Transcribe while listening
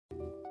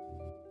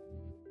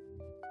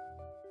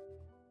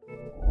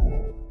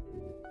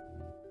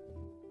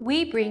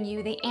We bring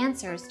you the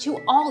answers to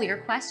all your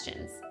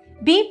questions.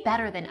 Be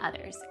better than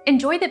others.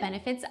 Enjoy the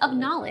benefits of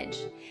knowledge.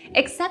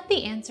 Accept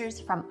the answers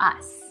from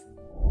us.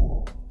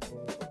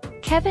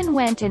 Kevin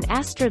Wendt and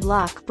Astrid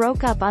Locke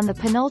broke up on the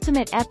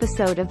penultimate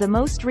episode of the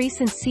most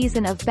recent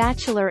season of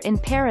Bachelor in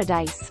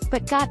Paradise,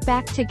 but got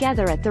back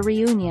together at the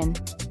reunion.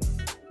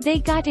 They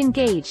got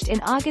engaged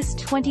in August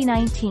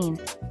 2019.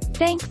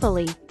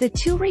 Thankfully, the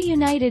two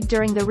reunited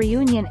during the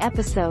reunion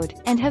episode,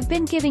 and have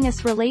been giving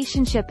us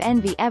relationship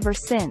envy ever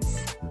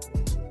since.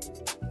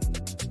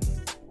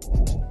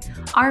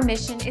 Our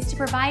mission is to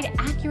provide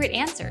accurate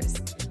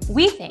answers.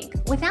 We think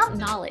without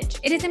knowledge,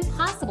 it is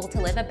impossible to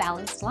live a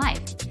balanced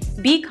life.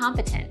 Be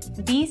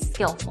competent, be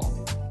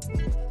skillful.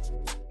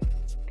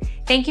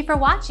 Thank you for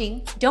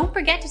watching. Don't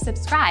forget to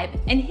subscribe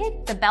and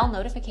hit the bell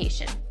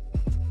notification.